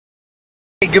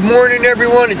good morning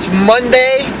everyone. It's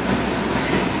Monday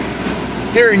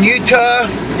here in Utah.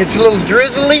 It's a little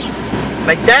drizzly,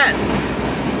 like that.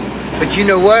 But you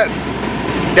know what?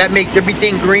 That makes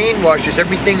everything green, washes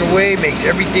everything away, makes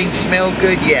everything smell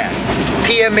good. Yeah.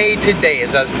 P.M.A. today.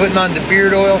 As I was putting on the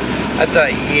beard oil, I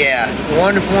thought, yeah,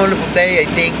 wonderful, wonderful day.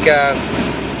 I think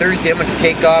Thursday I'm going to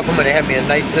take off. I'm going to have me a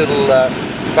nice little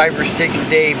 5 or 6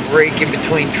 day break in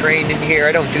between training here.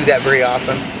 I don't do that very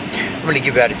often. I'm going to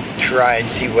give that a try and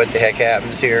see what the heck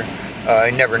happens here. I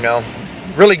never know.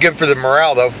 Really good for the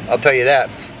morale, though. I'll tell you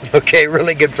that. Okay,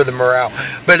 really good for the morale.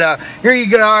 But here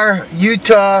you are,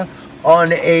 Utah,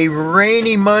 on a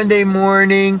rainy Monday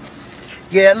morning.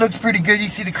 Yeah, it looks pretty good. You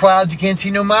see the clouds. You can't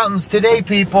see no mountains today,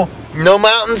 people. No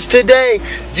mountains today.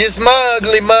 Just my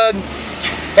ugly mug.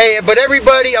 Hey, but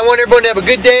everybody, I want everyone to have a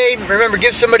good day. Remember,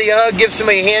 give somebody a hug. Give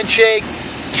somebody a handshake.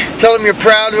 Tell them you're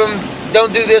proud of them.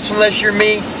 Don't do this unless you're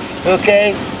me.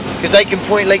 Okay? Because I can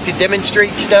point like to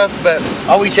demonstrate stuff, but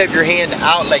always have your hand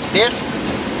out like this.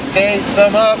 Okay?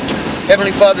 Thumb up.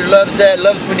 Heavenly Father loves that.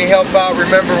 Loves when you help out.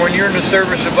 Remember, when you're in the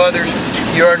service of others,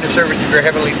 you are in the service of your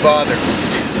Heavenly Father.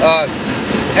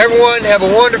 Everyone, have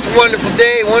a wonderful, wonderful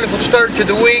day. Wonderful start to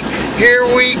the week. Here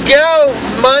we go.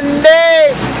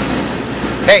 Monday.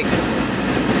 Hey,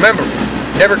 remember,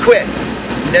 never quit.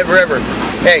 Never ever.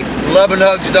 Hey, love and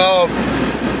hugs, dog.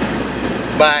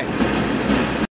 Bye.